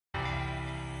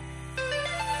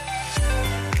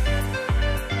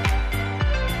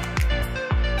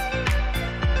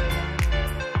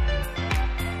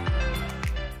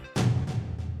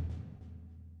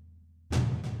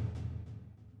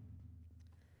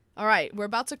All right, we're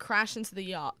about to crash into the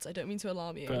yacht. I don't mean to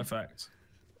alarm you. Perfect.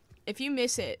 If you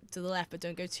miss it to the left, but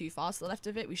don't go too far to the left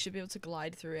of it, we should be able to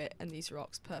glide through it and these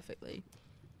rocks perfectly.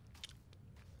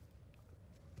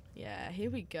 Yeah, here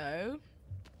we go.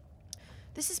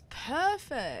 This is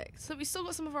perfect. So we still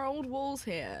got some of our old walls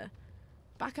here.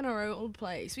 Back in our old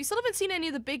place. We still haven't seen any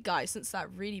of the big guys since that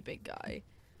really big guy.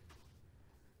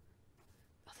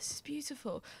 Oh, this is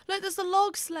beautiful. Look, there's the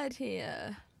log sled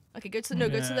here. Okay, go to the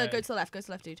go to the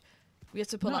left, dude. We have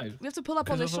to pull up. We have to pull up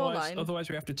on the shoreline. Otherwise,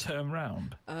 we have to turn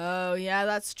round. Oh yeah,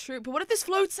 that's true. But what if this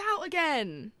floats out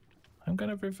again? I'm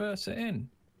gonna reverse it in.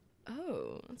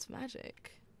 Oh, that's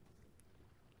magic.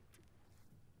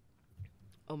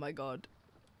 Oh my god.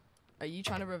 Are you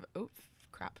trying to oh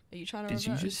crap. Are you trying to reverse?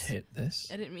 Did you just hit this?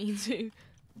 I didn't mean to.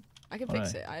 I can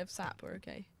fix it. I have sap. We're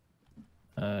okay.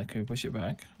 Can we push it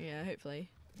back? Yeah, hopefully.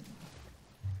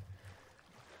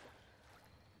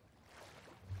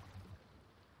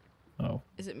 Oh.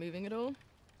 Is it moving at all?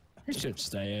 It should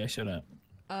stay here, shouldn't it?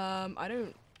 I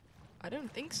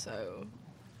don't think so.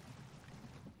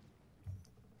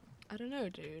 I don't know,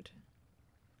 dude.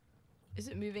 Is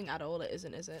it moving at all? It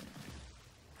isn't, is it?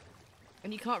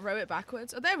 And you can't row it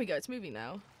backwards? Oh, there we go. It's moving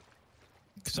now.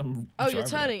 Oh, you're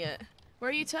turning it. Where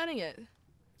are you turning it?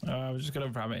 I was just gonna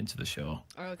ram it into the shore.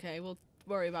 Okay, we'll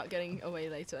worry about getting away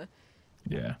later.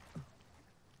 Yeah.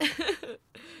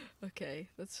 Okay,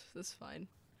 that's fine.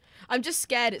 I'm just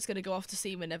scared it's gonna go off to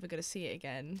sea and we're never gonna see it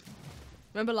again.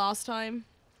 Remember last time?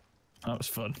 That was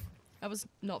fun. That was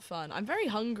not fun. I'm very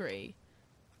hungry.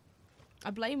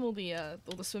 I blame all the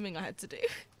swimming I had to do.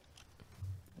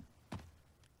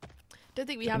 Don't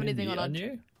think we have anything on our...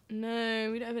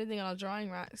 No, we don't have anything on our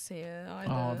drying racks here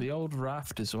either. Oh, the old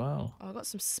raft as well. Oh, I got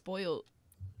some spoiled...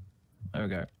 There we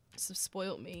go. Some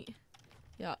spoiled meat.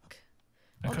 Yuck.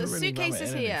 Oh, there's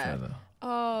suitcases here.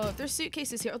 Oh, there's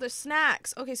suitcases here. Oh, there's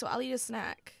snacks. Okay, so I'll eat a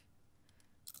snack.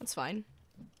 That's fine.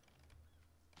 Is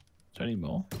there any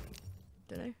more?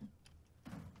 Don't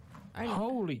know.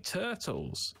 Holy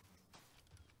turtles.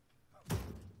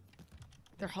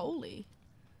 They're holy.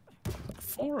 Like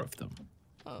 4 of them.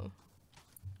 Oh.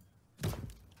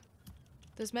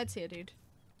 There's meds here, dude.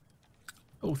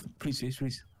 Oh, please.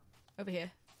 Over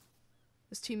here.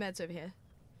 There's 2 meds over here.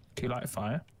 Can you light a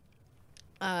fire?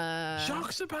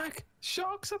 Sharks are back!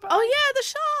 Sharks are back! Oh yeah, the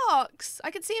sharks!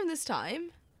 I can see him this time.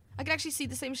 I can actually see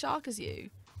the same shark as you.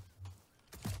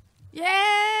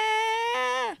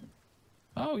 Yeah!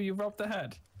 Oh, you robbed the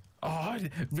head. Oh, I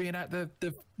reenact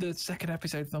the second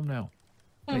episode thumbnail.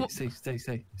 Wait, stay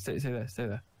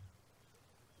there.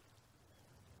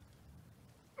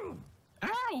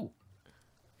 Ow!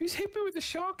 Who's hit me with the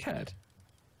shark head?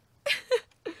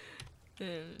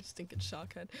 Stinking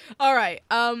shark head. Alright,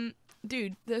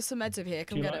 dude, there's some meds over here.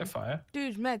 Come get them. Fire?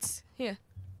 Dude, meds. Here.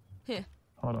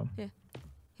 Hold on. Here.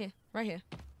 Right here.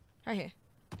 Right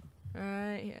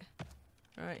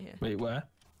here. Wait, where?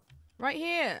 Right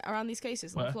here, around these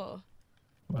cases on the floor.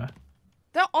 Where?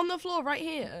 They're on the floor right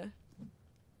here.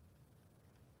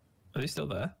 Are they still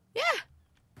there? Yeah.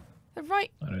 They're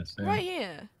right. I don't see them. Right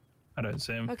here. I don't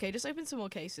see them. Okay, just open some more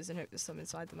cases and hope there's some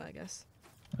inside them, I guess.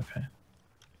 Okay.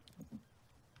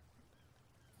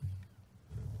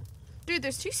 Dude,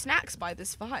 there's 2 snacks by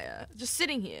this fire. Just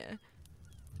sitting here.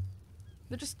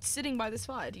 They're just sitting by this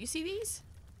fire. Do you see these?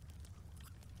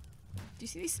 Do you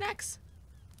see these snacks?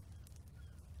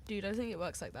 Dude, I don't think it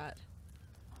works like that.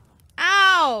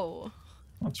 Ow!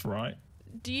 That's right.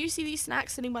 Do you see these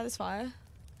snacks sitting by this fire?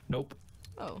 Nope.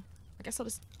 Oh, I guess I'll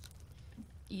just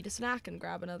eat a snack and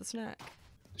grab another snack.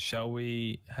 Shall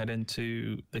we head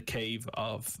into the cave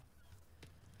of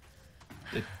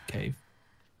the cave?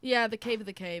 Yeah, the cave of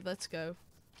the cave. Let's go.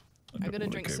 I'm gonna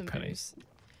drink some booze.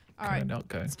 All right. Can I not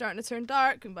go? It's starting to turn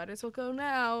dark. We might as well go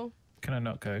now. Can I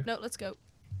not go? No, let's go.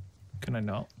 Can I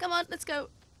not? Come on, let's go.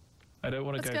 I don't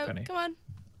want to go, Penny. Come on.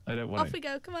 I don't want to. Off we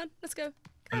go. Come on, let's go.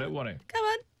 I don't want to. Come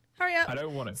on. Hurry up. I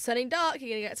don't want to. It's turning dark. You're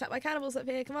gonna get attacked by cannibals up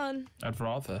here. Come on. I'd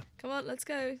rather. Come on, let's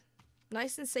go.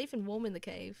 Nice and safe and warm in the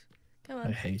cave. Come on.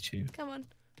 I hate you. Come on.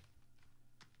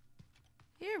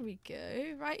 Here we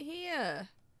go. Right here.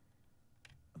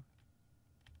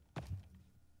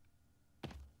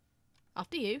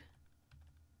 After you.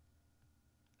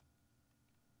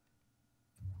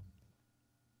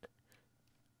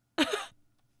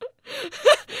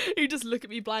 You just look at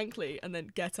me blankly and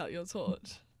then get out your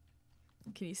torch.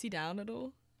 Can you see down at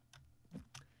all?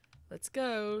 Let's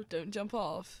go. Don't jump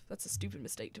off. That's a stupid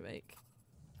mistake to make.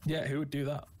 Yeah, who would do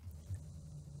that?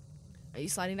 Are you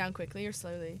sliding down quickly or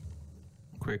slowly?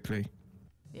 Quickly.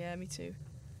 Yeah, me too.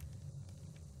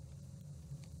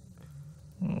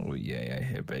 Oh, yeah, I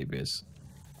hear babies.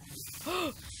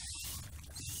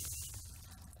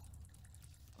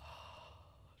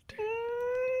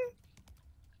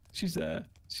 She's there.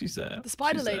 She's there. The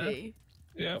spider She's there. lady.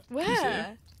 Yeah.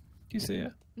 Where? Do you see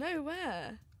her? No,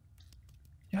 where?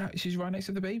 Yeah, she's right next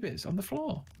to the babies on the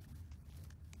floor.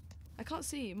 I can't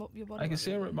see your body. I can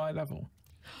see her at my level.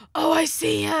 Oh, I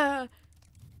see her.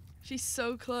 She's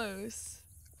so close.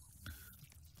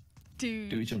 Dude.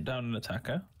 Do we jump down and attack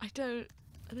her? I don't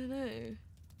know.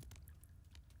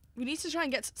 We need to try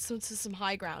and get to some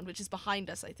high ground, which is behind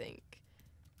us, I think.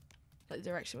 Like the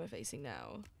direction we're facing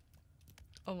now.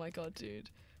 Oh my god, dude.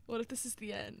 What if this is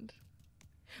the end?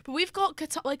 But we've got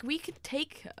like, we could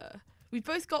take her. We've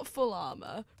both got full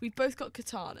armor. We've both got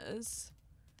katanas.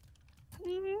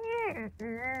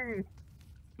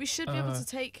 We should be able to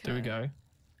take her. Do we go?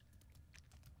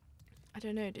 I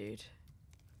don't know, dude.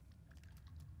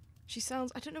 She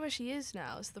sounds... I don't know where she is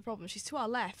now. It's the problem. She's to our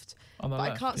left. On the but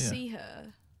left, I can't yeah. see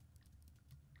her.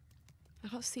 I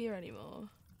can't see her anymore.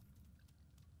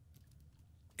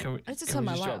 Can we, I need to can turn we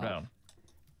my just light drop off. down?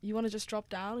 You want to just drop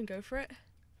down and go for it?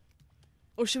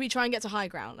 Or should we try and get to high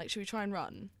ground? Like, should we try and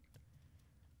run?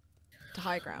 To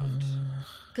high ground?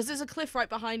 Because there's a cliff right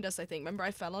behind us, I think. Remember, I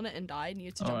fell on it and died, and you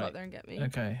had to jump up there and get me?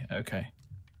 Okay, okay.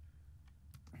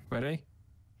 Ready?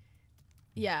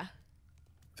 Yeah.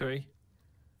 3,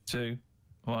 2,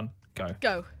 1, go.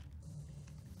 Go.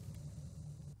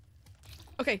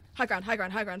 Okay, high ground, high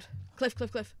ground, high ground. Cliff,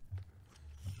 cliff, cliff.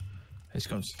 Here she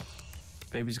comes.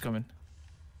 Baby's coming.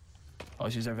 Oh,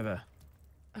 she's over there.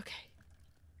 Okay.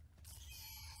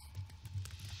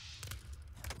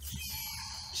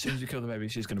 As soon as we kill the baby,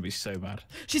 she's going to be so mad.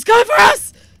 She's coming for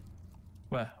us!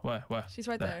 Where? She's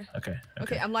right there. Okay.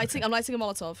 Okay, I'm lighting a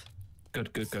Molotov.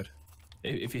 Good, good, good.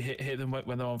 If you hit them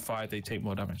when they're on fire, they take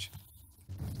more damage.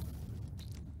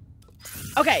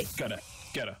 Okay. Get her.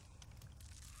 Get her.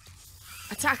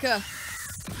 Attack her.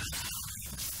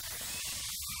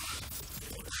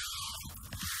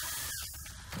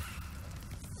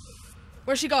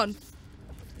 Where's she gone?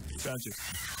 Found you.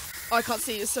 Oh, I can't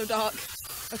see. It's so dark.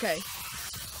 Okay.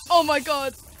 Oh my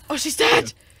god. Oh, she's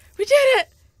dead. We did it.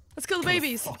 Let's kill the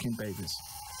babies. Fucking babies.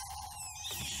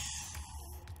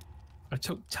 I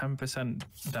took 10%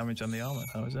 damage on the armor.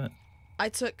 How was it? I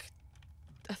took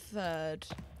a third,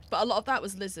 but a lot of that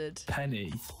was lizard.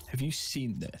 Penny, have you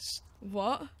seen this?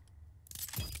 What?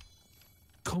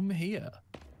 Come here.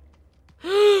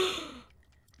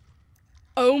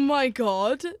 Oh my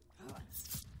god.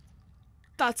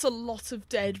 That's a lot of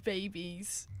dead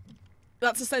babies.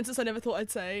 That's a sentence I never thought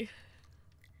I'd say.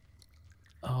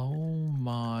 Oh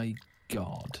my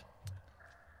god.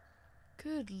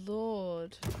 Good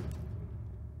lord.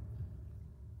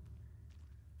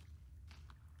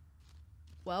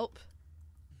 Welp.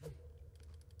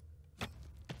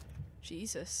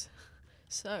 Jesus.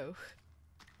 So,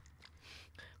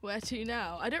 where to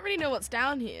now? I don't really know what's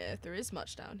down here, if there is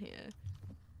much down here.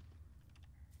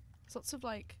 There's lots of,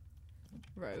 like,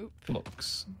 rope.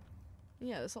 Books.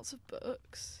 Yeah, there's lots of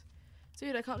books.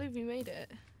 Dude, I can't believe we made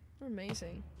it. We're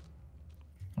amazing.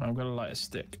 I'm gonna light a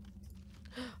stick.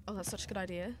 Oh, that's such a good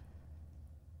idea.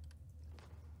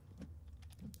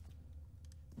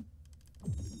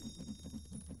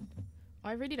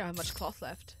 I really don't have much cloth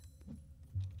left.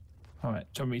 Alright,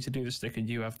 do you want me to do the stick and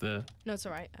you have the... No, it's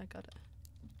alright. I got it.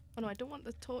 Oh no, I don't want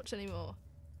the torch anymore.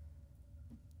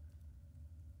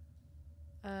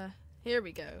 Here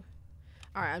we go.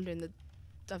 Alright, I'm doing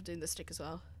the stick as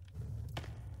well.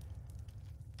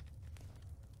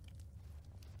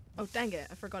 Oh, dang it.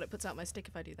 I forgot it puts out my stick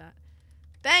if I do that.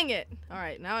 Dang it!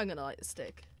 Alright, now I'm gonna light the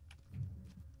stick.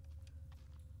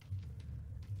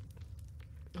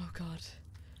 Oh god.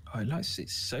 Oh, I like it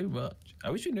so much.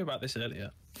 I wish we knew about this earlier.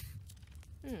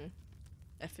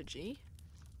 Effigy.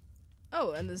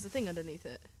 Oh, and there's the thing underneath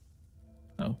it.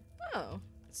 Oh. Oh,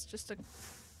 it's just a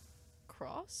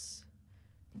cross?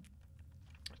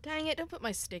 Dang it, don't put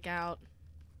my stick out.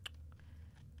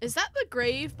 Is that the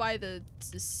grave by the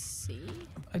sea?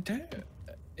 I don't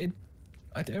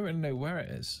really know where it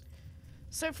is.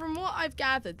 So from what I've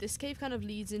gathered, this cave kind of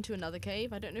leads into another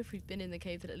cave. I don't know if we've been in the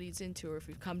cave that it leads into or if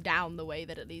we've come down the way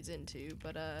that it leads into,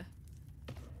 but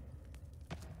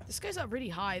this goes up really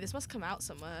high. This must come out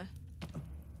somewhere.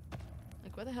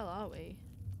 Like, where the hell are we?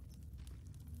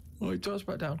 Oh, it draws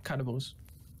back down. Cannibals.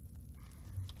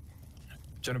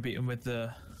 Do you want to beat him with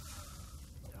the...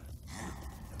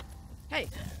 Hey!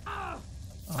 Oh.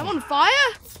 I'm on fire?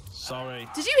 Sorry.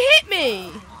 Did you hit me?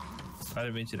 I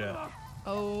didn't mean to do it.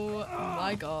 Oh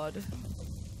my god.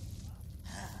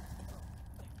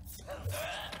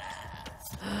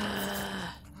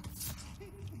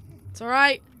 It's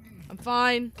alright. I'm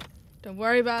fine. Don't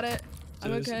worry about it.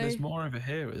 I'm okay. There's more over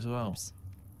here as well. Oops.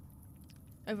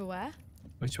 Over where?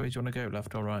 Which way do you want to go?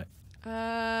 Left or right?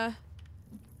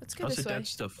 Let's go Lots this of way. dead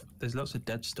stuff. There's lots of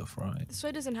dead stuff, right? This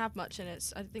way doesn't have much in it.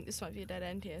 So I think this might be a dead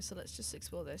end here, so let's just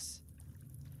explore this.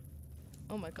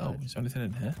 Oh my Oh, god. is there anything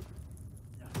in here?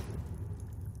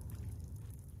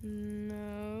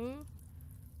 No.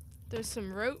 There's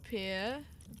some rope here.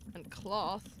 And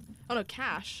cloth. Oh no,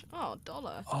 cash. Oh,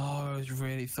 $1. Oh, I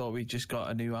really thought we just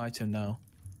got a new item now.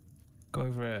 Go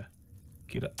over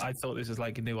here. I thought this was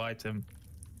like a new item.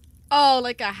 Oh,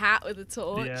 like a hat with a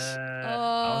torch? Yeah.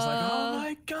 I was like, oh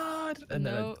my god. And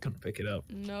then I Nope. couldn't pick it up.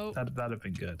 Nope. That'd have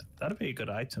been good. That'd be a good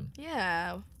item.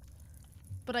 Yeah.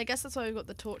 But I guess that's why we've got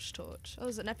the torch. Oh,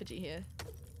 there's an effigy here.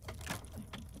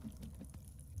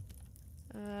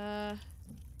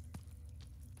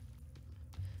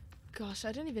 Gosh,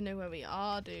 I don't even know where we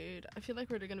are, dude. I feel like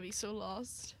we're gonna be so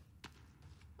lost.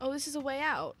 Oh, this is a way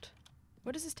out.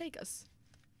 Where does this take us?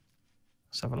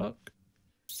 Let's have a look.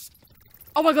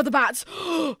 Oh my god, the bats!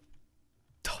 Oh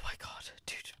my god,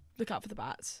 dude. Look out for the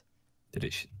bats. Did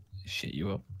it shit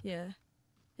you up? Yeah.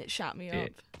 It shat me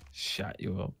It up. shat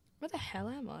you up. Where the hell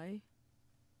am I?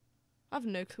 I have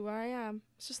no clue where I am.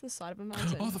 It's just on the side of a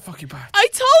mountain. Oh, the fucking bat. I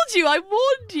told you! I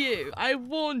warned you! I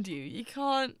warned you. You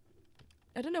can't...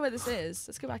 I don't know where this is.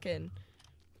 Let's go back in.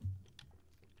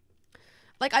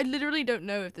 Like, I literally don't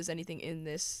know if there's anything in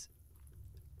this.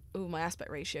 Ooh, my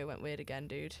aspect ratio went weird again,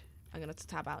 dude. I'm gonna have to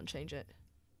tab out and change it.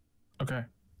 Okay.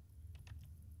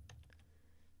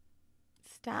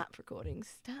 Stop recording.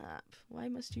 Stop. Why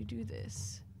must you do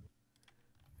this?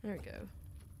 There we go.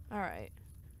 Alright.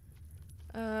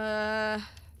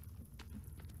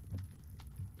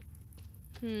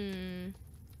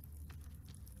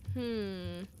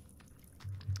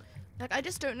 Like, I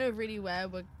just don't know really where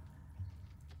we're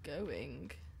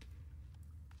going.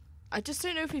 I just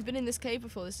don't know if we've been in this cave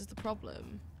before. This is the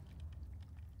problem.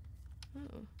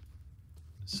 Oh.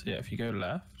 So yeah, if you go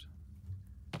left.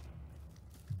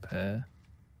 Pair.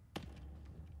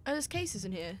 Oh, there's cases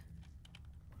in here.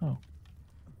 Oh.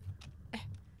 Hit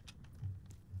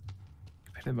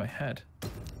in my head.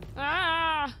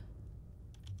 Ah!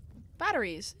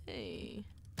 Batteries. Hey.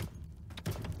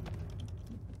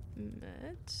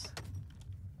 Meds.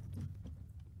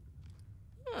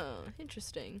 Oh,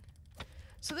 interesting.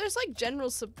 So there's like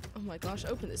general oh my gosh,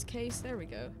 open this case. There we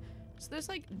go. So there's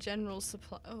like general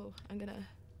supply. Oh, I'm gonna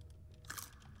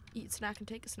eat snack and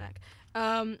take a snack.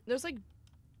 There's like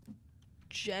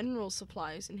general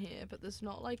supplies in here, but there's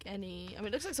not like any. I mean,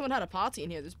 it looks like someone had a party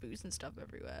in here. There's booze and stuff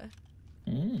everywhere.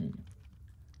 Mm.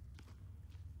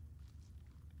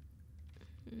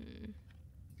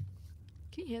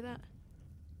 Can you hear that?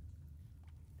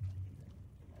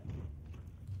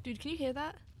 Dude, can you hear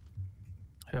that?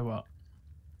 Hear what?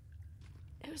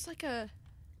 It was like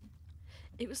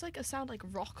a sound like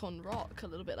rock on rock, a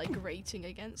little bit like grating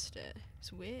against it.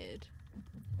 It's weird.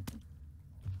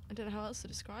 I don't know how else to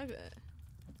describe it.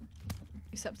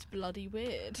 Except bloody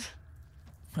weird.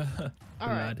 Alright.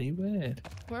 Bloody weird.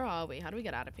 Where are we? How do we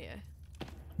get out of here?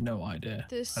 No idea.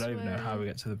 This I don't even know how we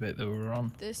get to the bit that we were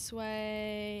on. This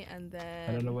way, and then...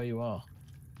 I don't know where you are.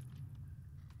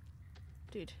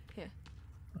 Dude, here.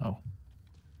 Oh.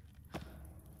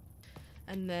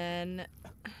 And then...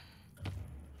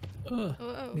 Ugh.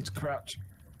 Oh. Need to crouch.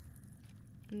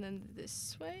 And then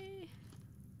this way?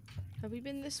 Have we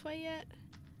been this way yet?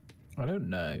 I don't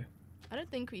know. I don't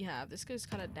think we have. This goes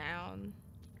kind of down.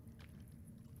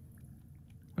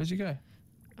 Where'd you go?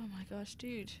 Oh my gosh,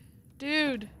 dude.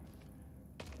 Dude!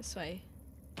 This way.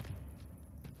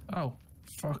 Oh,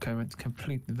 fuck, I went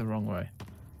completely the wrong way.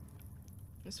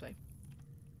 This way.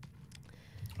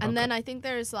 And then I think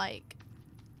there's like...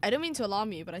 I don't mean to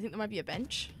alarm you, but I think there might be a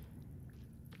bench.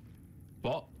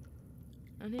 What?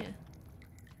 On here.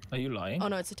 Are you lying? Oh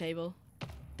no, it's a table.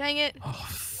 Dang it! Oh,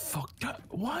 fuck.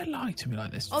 Why lie to me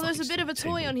like this? Oh, there's a fucking bit of a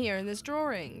toy table? on here and there's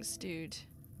drawings, dude.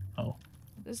 Oh,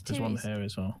 There's there's one Timmy's. here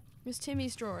as well. There's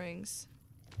Timmy's drawings.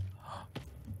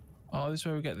 Oh, this is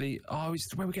where we get the... Oh,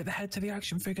 it's where we get the head to the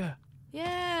action figure.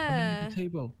 Yeah. On the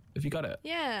table. Have you got it?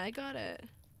 Yeah, I got it.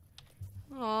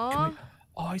 Can Aww. we...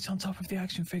 Oh, it's on top of the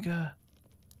action figure.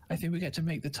 I think we get to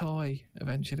make the toy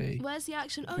eventually. Where's the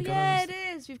action? Oh We got yeah, all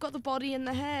it is. We've got the body and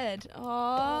the head.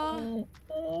 Aww.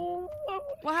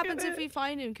 What happens if we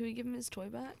find him? Can we give him his toy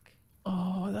back?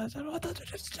 Oh, that's so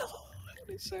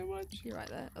much. You're right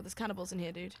there. Oh, there's cannibals in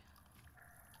here, dude.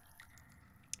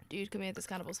 Dude, come here. There's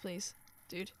cannibals, please.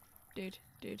 Dude. Dude.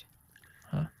 Dude.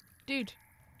 Huh? Dude.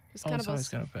 There's Oh, sorry, cannibals. it's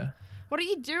going up there. What are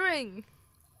you doing?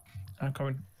 I'm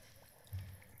coming.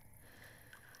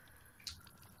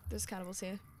 There's cannibals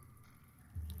here.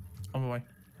 On my way.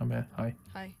 I'm here. Hi.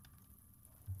 Hi.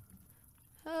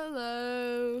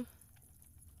 Hello.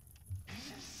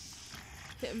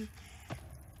 Hit him.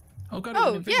 Oh god.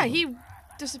 Oh, yeah, he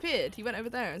disappeared. He went over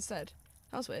there instead.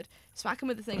 That was weird. Smack him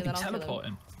with the thing and then I'll kill him.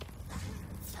 Teleporting.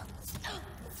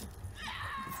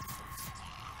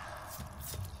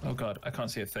 Oh god, I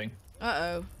can't see a thing.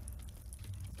 Uh-oh.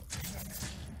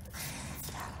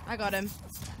 I got him.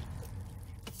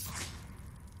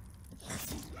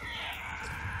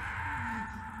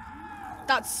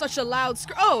 That's such a loud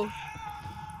Oh!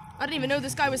 I didn't even know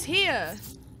this guy was here.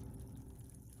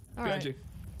 All Behind right. you.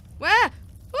 Where?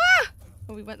 Ah!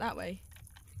 Oh, we went that way.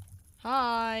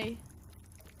 Hi.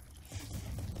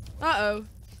 Uh-oh.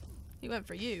 He went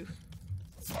for you.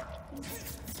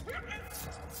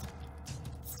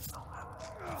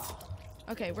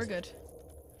 Okay, we're good.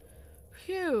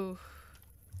 Phew.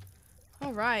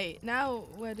 All right, now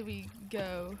where do we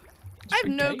go? I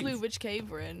have no clue which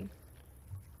cave we're in.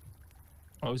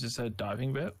 Oh, is this a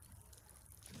diving bit?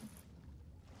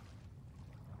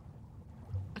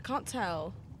 I can't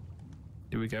tell.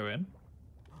 Do we go in?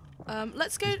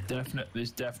 Let's go.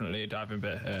 There's definitely a diving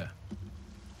bit here.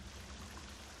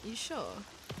 You sure?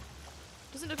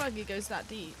 Doesn't look like it goes that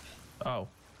deep. Oh,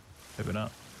 maybe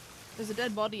not. There's a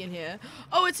dead body in here.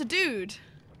 Oh, it's a dude.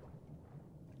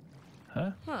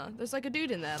 Huh? Huh, there's like a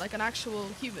dude in there, like an actual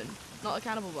human, not a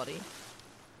cannibal body.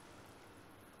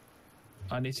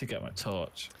 I need to get my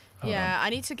torch. Hold Yeah, I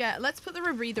need to get... Let's put the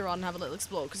rebreather on and have a little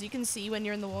explore, because you can see when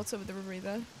you're in the water with the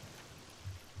rebreather.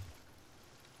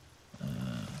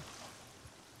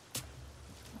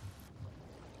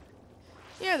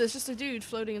 Yeah, there's just a dude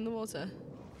floating in the water.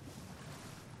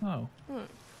 Oh. Huh.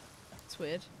 It's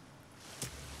weird.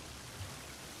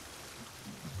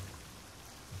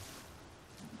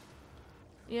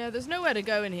 Yeah, there's nowhere to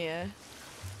go in here.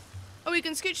 Oh, we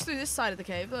can scooch through this side of the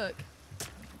cave, look.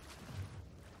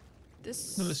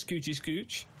 This... Another scoochy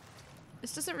scooch.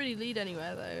 This doesn't really lead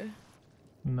anywhere, though.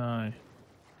 No.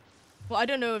 Well, I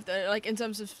don't know if they're, like, in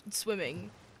terms of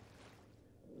swimming.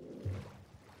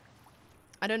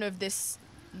 I don't know if this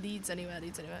leads anywhere.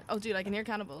 Oh, dude, I can hear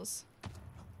cannibals.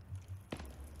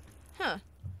 Huh.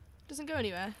 Doesn't go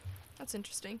anywhere. That's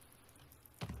interesting.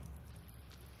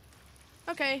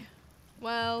 Okay.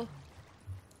 Well,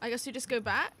 I guess we just go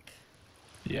back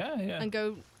Yeah, yeah. and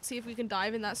go see if we can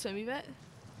dive in that swimmy bit.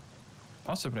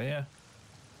 Possibly, yeah.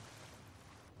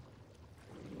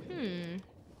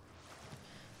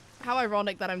 How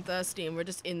ironic that I'm thirsty and we're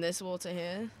just in this water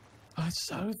here. I'm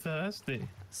so thirsty.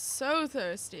 So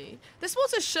thirsty. This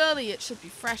water, surely it should be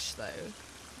fresh, though.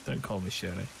 Don't call me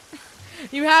Shirley.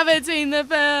 You haven't seen the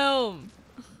film!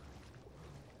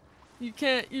 You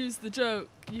can't use the joke.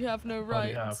 You have no What do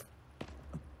you rights. have?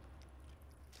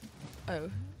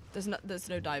 Oh, there's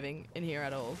no diving in here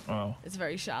at all. Oh. It's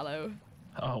very shallow.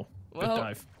 Oh. Good Well-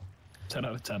 dive. 10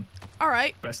 out of 10. All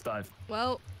right. Best dive.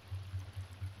 Well,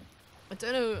 I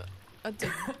don't know. I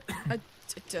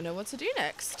don't know what to do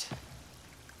next.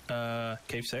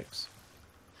 Cave 6.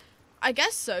 I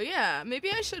guess so. Yeah. Maybe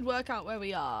I should work out where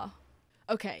we are.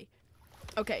 Okay.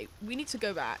 Okay. We need to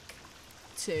go back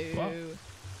to. What?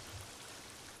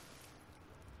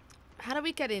 How do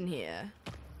we get in here?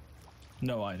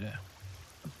 No idea.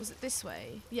 Was it this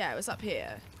way? Yeah, it was up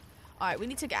here. All right. We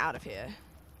need to get out of here.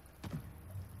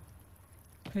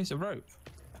 Here's a rope.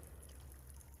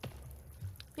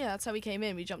 Yeah, that's how we came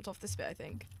in. We jumped off this bit, I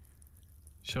think.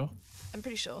 Sure. I'm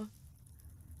pretty sure.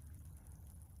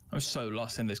 I'm so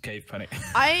lost in this cave, Penny.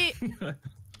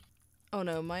 Oh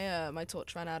no, my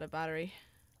torch ran out of battery.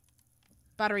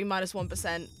 Battery minus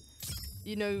 1%.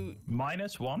 You know.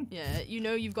 -1? Yeah, you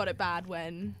know you've got it bad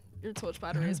when your torch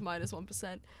battery is minus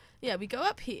 1%. Yeah, we go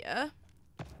up here.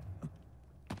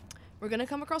 We're gonna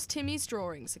come across Timmy's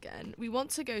drawings again. We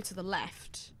want to go to the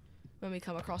left when we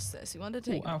come across this. We want to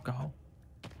take. Oh, alcohol.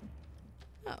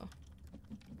 Oh.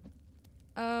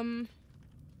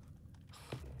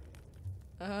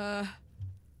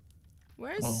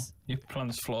 Where's? Well, your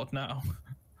plan's flawed now.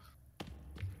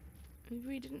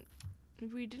 Maybe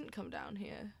we didn't come down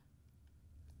here.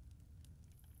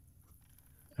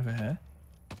 Over here.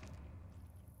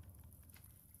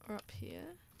 Or up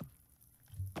here.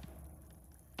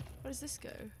 Where does this go?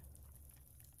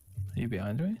 Are you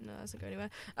behind me? No, that doesn't go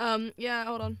anywhere. Yeah,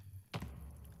 hold on.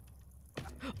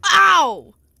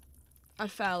 Ow! I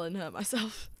fell and hurt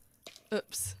myself.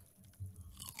 Oops.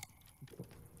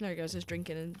 There he goes, just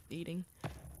drinking and eating.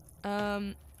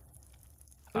 Over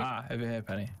here,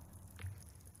 Penny.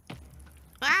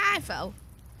 I fell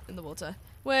in the water.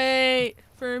 Wait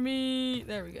for me.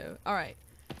 There we go. All right.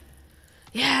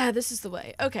 Yeah, this is the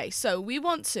way. Okay, so we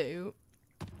want to.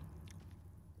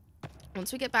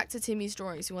 Once we get back to Timmy's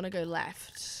drawings, we want to go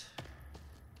left.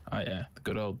 Oh, yeah. The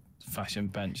good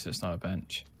old-fashioned bench that's not a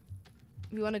bench.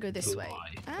 We want to go this way.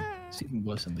 Lie. Ah. It's even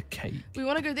worse than the cake. We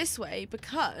want to go this way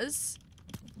because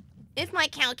if my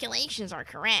calculations are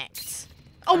correct.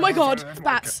 Oh my god,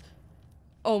 bats!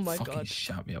 Oh my Fucking god.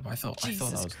 shut me up. I thought that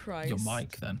Jesus was Christ. your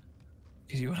mic then.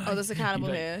 'Cause you were like, Oh, there's a cannibal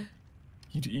you here.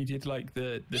 You did like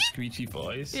the screechy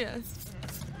voice. Yeah.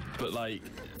 But like,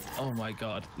 oh my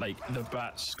god, like the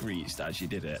bat screeched as you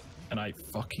did it, and I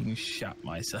fucking shat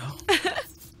myself.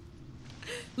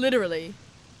 Literally.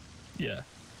 Yeah.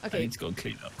 Okay. I need to go and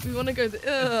clean up. We want to go.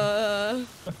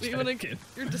 We want to. joking.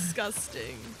 You're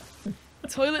disgusting.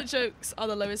 Toilet jokes are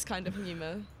the lowest kind of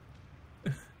humor.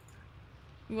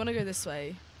 We want to go this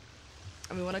way,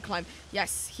 and we want to climb.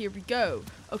 Yes, here we go.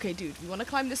 Okay, dude, we want to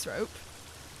climb this rope,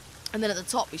 and then at the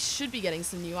top we should be getting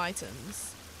some new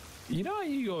items. You know how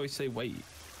you always say wait?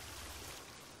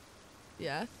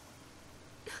 Yeah.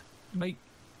 Like,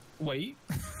 wait.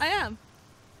 I am.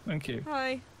 Thank you.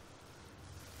 Hi.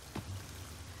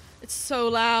 It's so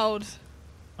loud.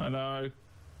 I know.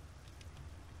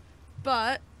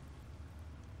 But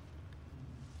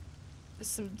there's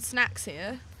some snacks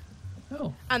here.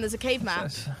 Oh. And there's a cave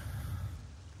map.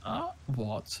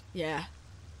 What? Yeah.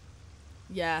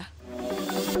 Yeah.